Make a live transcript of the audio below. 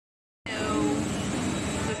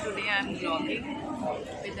I'm vlogging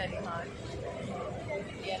with Arihan.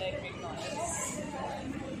 We are at McDonald's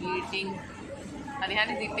eating.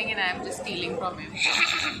 Arihan is eating and I am just stealing from him.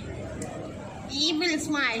 Evil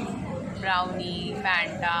smile. Brownie,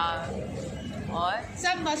 Fanta और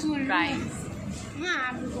सब वसूल price. हाँ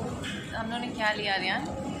आपको. हम लोगों ने क्या लिया Arihan?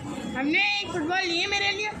 हमने एक फुटबॉल लिए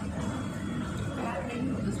मेरे लिए.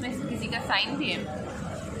 उसमें किसी का साइन भी है.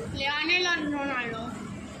 Lionel Ronaldo.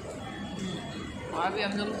 और अभी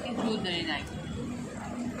हम लोग उसकी जूस देने जाएंगे.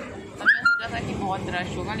 हमने सोचा था कि बहुत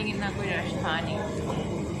रश होगा लेकिन ना कोई रश था नहीं,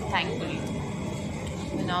 thankfully.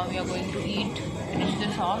 So now we are going to eat, finish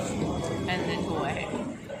this off and then go ahead.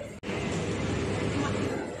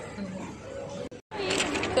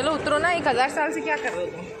 चलो उतरो ना. 1000 साल से क्या कर रहे हो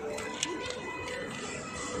तुम?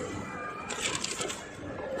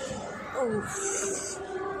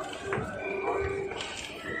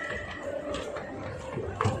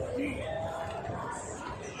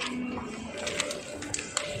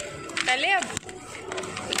 पहले अब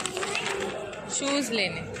शूज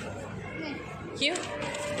लेने. क्यों?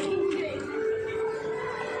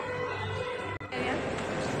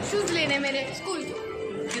 शूज लेने मेरे स्कूल के.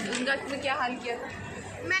 उनका तुमने क्या हाल किया था?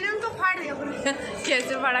 मैंने उनको फाड़ दिया.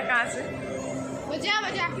 कैसे फाड़ा? कहाँ से? बजा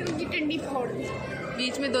बजा के उनकी टंडी फोड़ दी.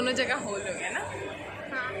 बीच में दोनों जगह होल हो गया ना.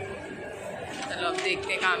 हाँ. चलो अब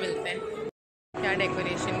देखते हैं कहाँ मिलते हैं. क्या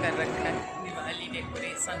डेकोरेशन कर रखा है. दिवाली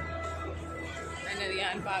डेकोरेशन. मैंने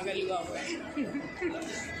रियान पागल हुआ है.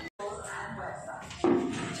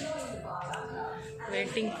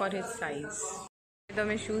 Waiting for his size. तो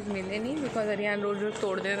हमें शूज़ मिले नहीं बिकॉज रियान रोज रोज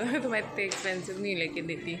तोड़ देता है तो मैं इतने एक्सपेंसिव नहीं लेके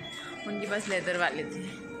देती. उनके पास लेदर वाले थे.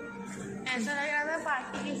 ऐसा लग रहा था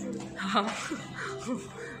पार्टी के शूज. हाँ.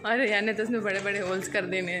 और रियान ने तो उसमें बड़े बड़े होल्स कर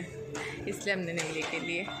देने हैं इसलिए हमने नहीं लेके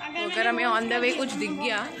लिए. अगर हमें ऑन द वे कुछ दिख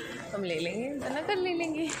गया तो हम ले लेंगे, वरना कर ले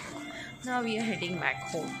लेंगे. Now we are heading back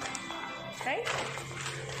home. Right.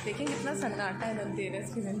 देखिए कितना सन्नाटा है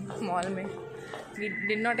धनतेरस के दिन मॉल में. We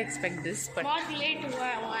did not expect this but बहुत लेट हुआ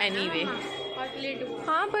है. एनीवे. बहुत लेट हुआ.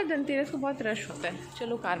 हाँ पर धनतेरस को बहुत रश होता है.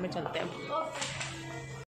 चलो कार में चलते हैं.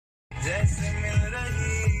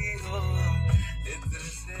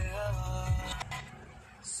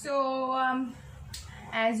 So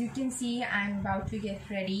as you can see, I'm about to get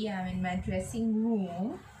ready. I'm in my dressing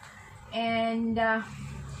room and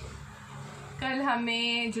कल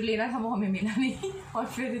हमें जो लेना था वो हमें मिला नहीं और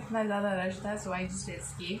फिर इतना ज़्यादा रश था, so I just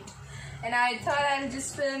escaped. And I thought I'll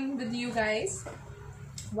just film with you guys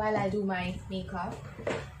while I do my makeup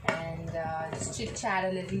and just chit chat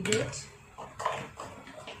a little bit.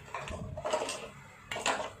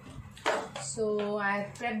 So I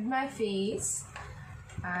prepped my face.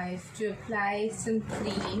 I have to apply some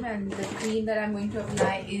cream and the cream that I'm going to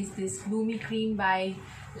apply is this Gloomy Cream by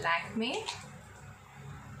Lakme.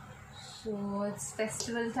 So it's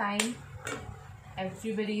festival time.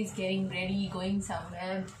 Everybody is getting ready, going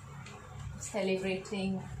somewhere,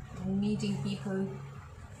 celebrating, meeting people.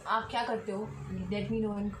 आप क्या करते हो? Let me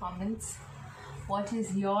know in comments. What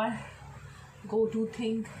is your go-to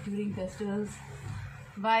thing during festivals?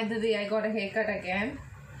 By the way, I got a haircut again,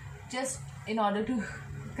 just in order to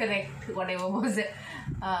correct whatever was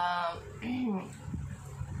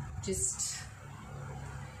just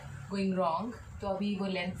going wrong. तो अभी वो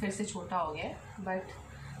length फिर से छोटा हो गया, but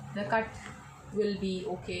the cut will be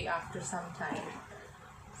okay after some time.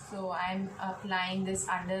 So I'm applying this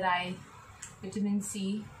under eye vitamin C.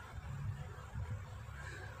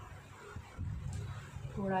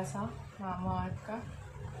 थोड़ा सा मामाअर्थ का.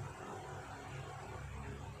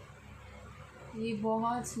 ये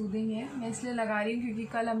बहुत सूदिंग है. मैं इसलिए लगा रही हूँ क्योंकि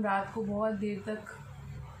कल हम रात को बहुत देर तक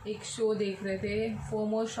एक शो देख रहे थे.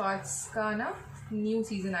 फोमो शॉर्ट्स का ना न्यू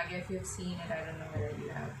सीजन आ गया. If you have seen it, I don't know whether you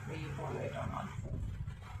have really follow it और not,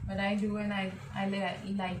 but I do and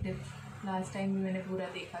I liked it. Last time भी मैंने पूरा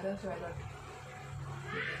देखा था, सो आई गॉट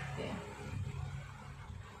देखते हैं.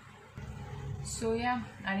 सो या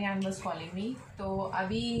आर्यन वाज कॉलिंग मी. तो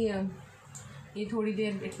अभी ये थोड़ी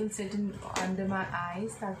there it will sit in under my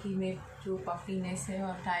eyes ताकि मैं जो पफीनेस है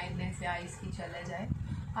और टायर्डनेस है आईज की चले जाए.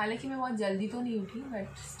 हालांकि मैं बहुत जल्दी तो नहीं उठी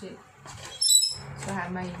but still. So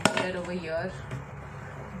have my hair over here.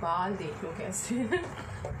 बाल देख लो कैसे.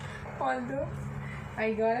 Although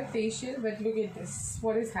I got a facial but look at this.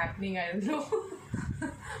 What is happening I don't know.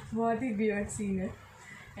 बहुत ही वियर्ड सीन है.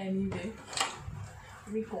 Anyway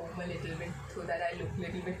let me comb a little bit so that I look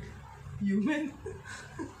little bit human.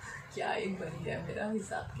 क्या एक बन गया मेरा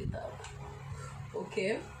हिसाब किताब.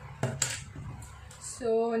 Okay. So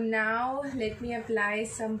now let me apply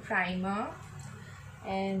some primer,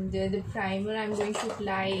 and the primer I'm going to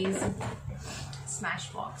apply is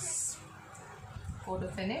Smashbox Photo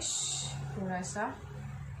Finish. थोड़ा सा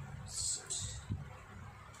first.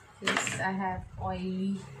 Since I have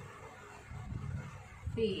oily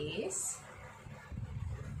face,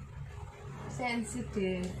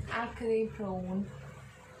 sensitive, acne prone,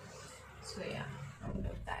 so yeah, I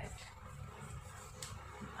love that.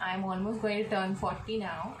 I'm almost going to turn 40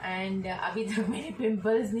 now, and अभी तक मेरे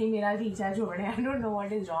pimples नहीं मेरा पीछा छोड़े. I don't know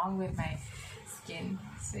what is wrong with my skin.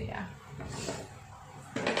 So yeah.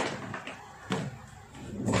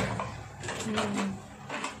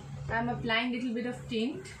 I'm applying little bit of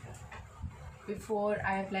tint before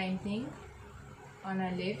I apply anything on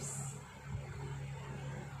our lips.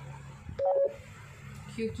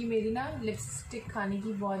 क्योंकि मेरी ना लिपस्टिक खाने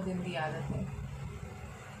की बहुत गंदी आदत है.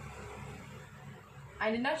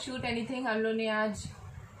 I did not shoot anything. हम लोग ने आज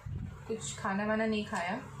कुछ खाना वाना नहीं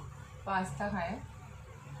खाया, पास्ता खाया,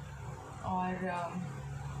 और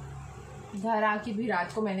घर आके भी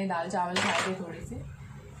रात को मैंने दाल चावल खाए थे थोड़े से.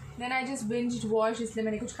 Then I just binged watch, इसलिए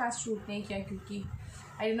मैंने कुछ खास शूट नहीं किया क्योंकि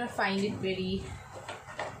I did not find it very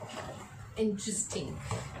interesting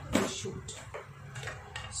to shoot.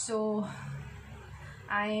 So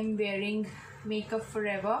I am wearing Makeup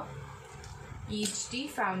Forever HD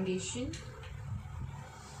foundation.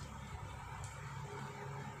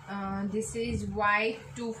 This is white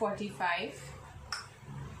 245.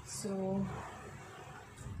 So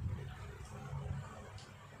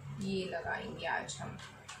ये लगाएंगे आज हम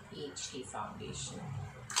HD foundation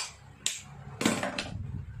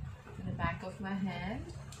on the back of my hand.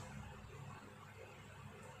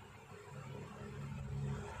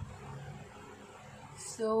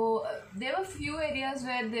 So there were few areas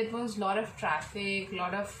where there was lot of traffic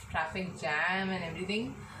jam and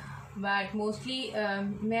everything, but mostly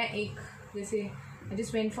मैं एक जैसे I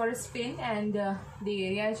just went for a spin, and the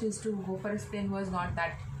area I chose to go for a spin was not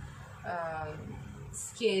that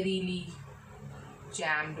scarily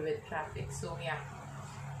jammed with traffic. So yeah,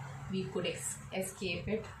 we could escape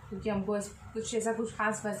it क्योंकि हमको कुछ ऐसा कुछ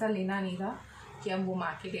खास वैसा लेना नहीं था कि हम वो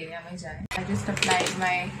मार्केट एरिया में जाएं. I just applied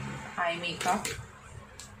my eye makeup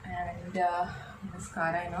and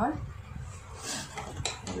mascara and all.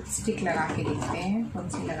 Lipstick लगा के देखते हैं कौन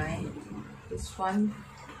सी लगाएं. दिस वन,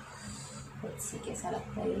 लेट्स सी कैसा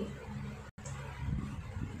लगता है ये.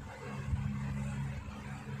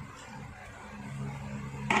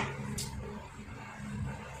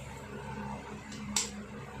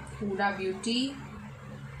 पूरा ब्यूटी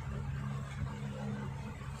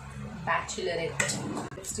बैचलरेट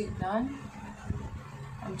लिपस्टिक डन.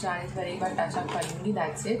 अब जाने से पहले एक बार टच अप कर लूँगी.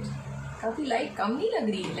 That's it. काफ़ी लाइट कम नहीं लग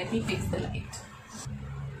रही. Let me fix the light.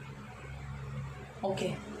 Okay,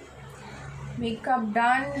 makeup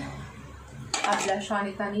done. अब ब्लश ऑन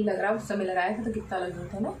इतना नहीं लग रहा, उस समय लगाया था तो कितना लग रहा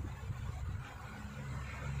था ना.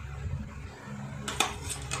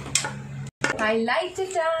 Highlighter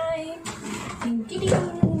time.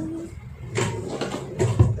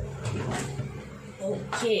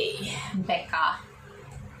 ओके, बेका.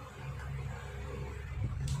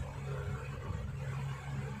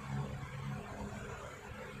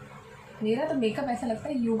 मेरा तो मेकअप ऐसा लगता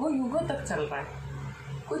है युगों तक चल रहा है,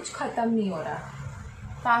 कुछ ख़त्म नहीं हो रहा.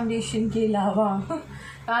 फाउंडेशन के अलावा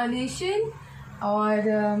फाउंडेशन और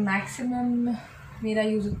मैक्सिमम मेरा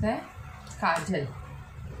यूज़ होता है काजल.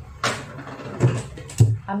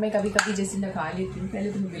 अब मैं कभी कभी जैसे लगा लेती हूँ,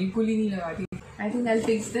 पहले तो मैं बिल्कुल ही नहीं लगाती. I think I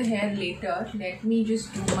fix the hair letter. Let me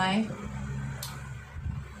just do my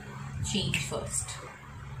change first.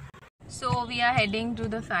 So we are heading to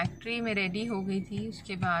the factory. मैं रेडी हो गई थी.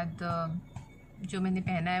 उसके बाद जो मैंने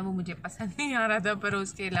पहना है वो मुझे पसंद नहीं आ रहा था, पर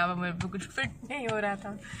उसके अलावा मेरे को कुछ फिट नहीं हो रहा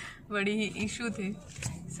था. बड़ी ही इशू थे.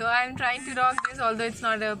 सो I am trying to rock this although it's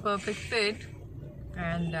not a perfect fit,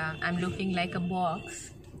 and I am looking like a box.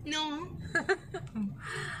 No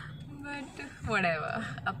but whatever.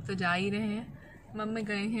 अब तो जा ही रहे हैं. मम्मी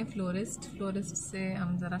गए हैं फ्लोरिस्ट से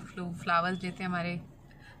हम ज़रा फ्लावर्स लेते हैं हमारे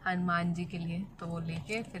हनुमान जी के लिए, तो वो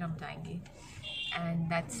लेके फिर हम जाएंगे. And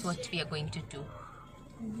that's what we are going to do.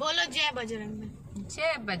 बोलो जय बजरंग.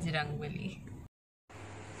 जय Bajrangbali.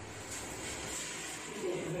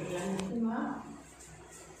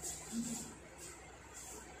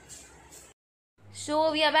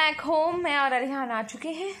 So we are back home. मैं और अरिहान आ चुके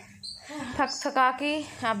हैं थका के.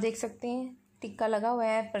 आप देख सकते हैं टिक्का लगा हुआ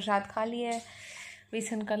है, प्रसाद खा लिया है,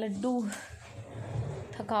 बेसन का लड्डू.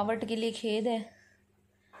 थकावट के लिए खेद है.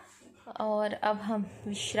 और अब हम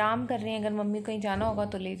विश्राम कर रहे हैं. अगर मम्मी कहीं जाना होगा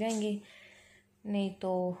तो ले जाएंगे, नहीं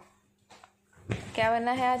तो क्या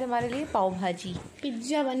बनना है आज हमारे लिए? पाव भाजी,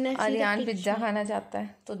 पिज्जा बनना है. अरियान पिज्जा खाना चाहता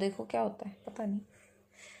है, तो देखो क्या होता है, पता नहीं.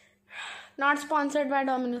 Not sponsored by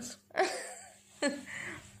Domino's.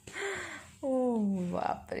 ओह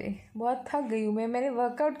बाप रे, बहुत थक गई हूँ मैं। मैंने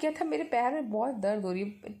वर्कआउट किया था, मेरे पैर में बहुत दर्द हो रही है।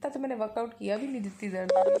 इतना तो मैंने वर्कआउट किया भी नहीं जितनी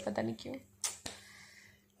दर्द हो रही है, पता नहीं क्यों।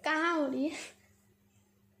 कहाँ हो रही है?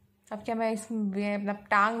 अब क्या मैं इसमें अपना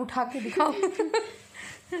टांग उठा के दिखाऊँ?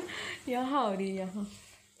 यहाँ हो रही है, यहाँ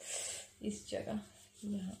इस जगह,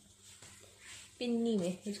 यहाँ पिन्नी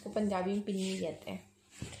में। इसको पंजाबी में पिन्नी कहते हैं।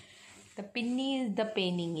 The Pinni is the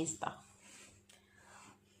Penning is the.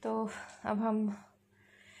 तो अब हम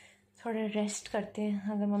थोड़ा रेस्ट करते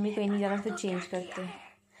हैं। अगर मम्मी कहीं नहीं जाना तो चेंज करते हैं।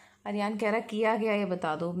 अरियान कह रहा किया गया ये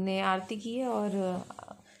बता दो। हमने आरती की है और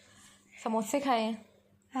समोसे खाए हैं।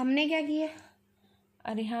 हमने क्या किया?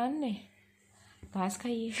 अरियान ने घास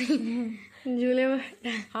खाई है। झूले में।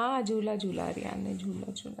 हाँ झूला झूला, अरियान ने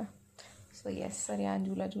झूला झूला। सो यस, अरियान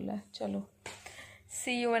झूला झूला। चलो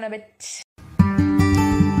सी यू इन अ बिट।